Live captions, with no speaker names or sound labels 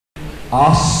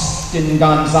Austin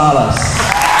Gonzalez.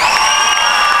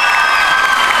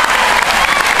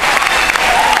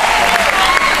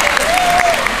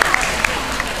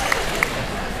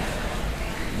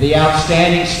 The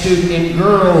outstanding student in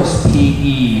girls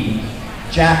PE,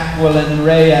 Jacqueline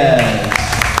Reyes.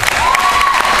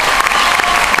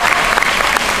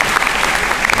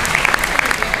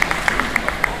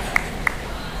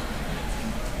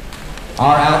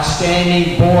 Our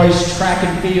outstanding boys track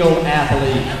and field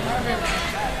athlete,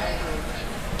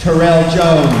 Terrell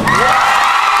Jones.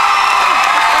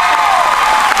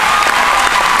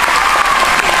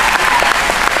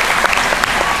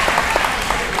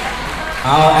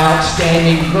 Our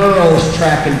outstanding girls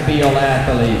track and field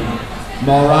athlete,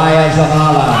 Mariah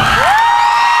Zavala.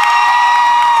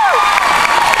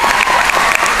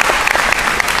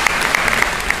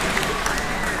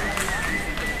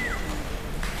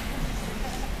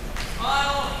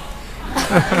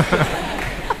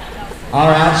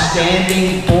 Our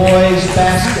outstanding boys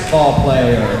basketball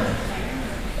player,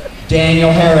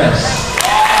 Daniel Harris.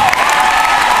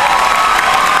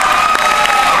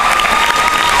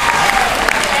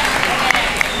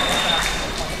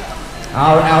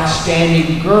 Our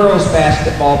outstanding girls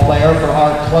basketball player for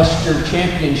our cluster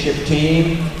championship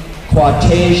team,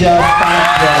 Quatasia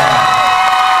Farnell.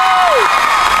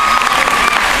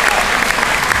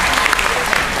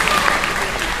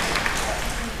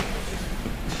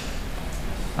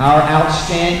 Our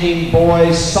outstanding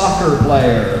boys soccer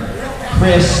player,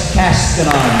 Chris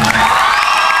Castanon.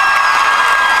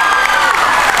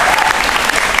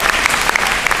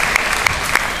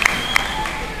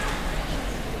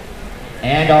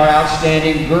 And our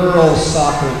outstanding girls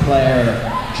soccer player,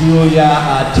 Julia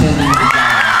Attendon.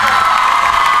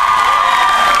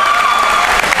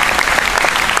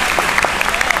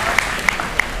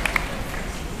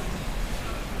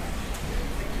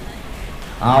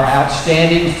 Our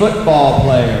outstanding football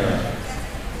player,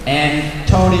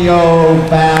 Antonio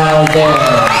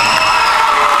Valdez.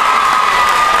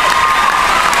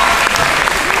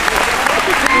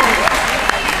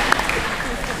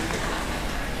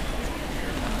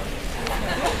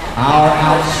 Our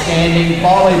outstanding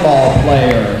volleyball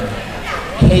player,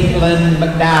 Caitlin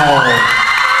McDowell.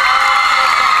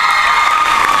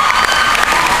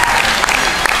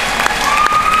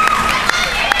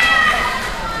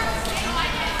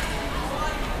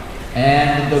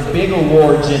 And the big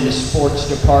awards in the sports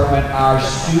department, our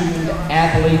Student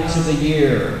Athletes of the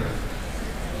Year.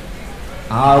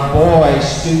 Our boy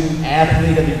Student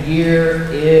Athlete of the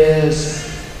Year is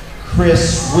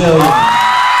Chris Williams.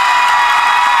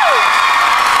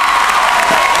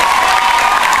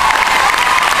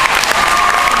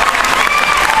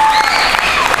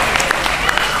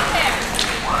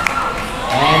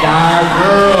 And our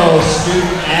girls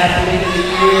Student Athlete of the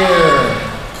Year,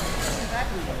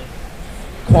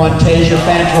 Quantasia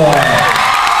Fantroy.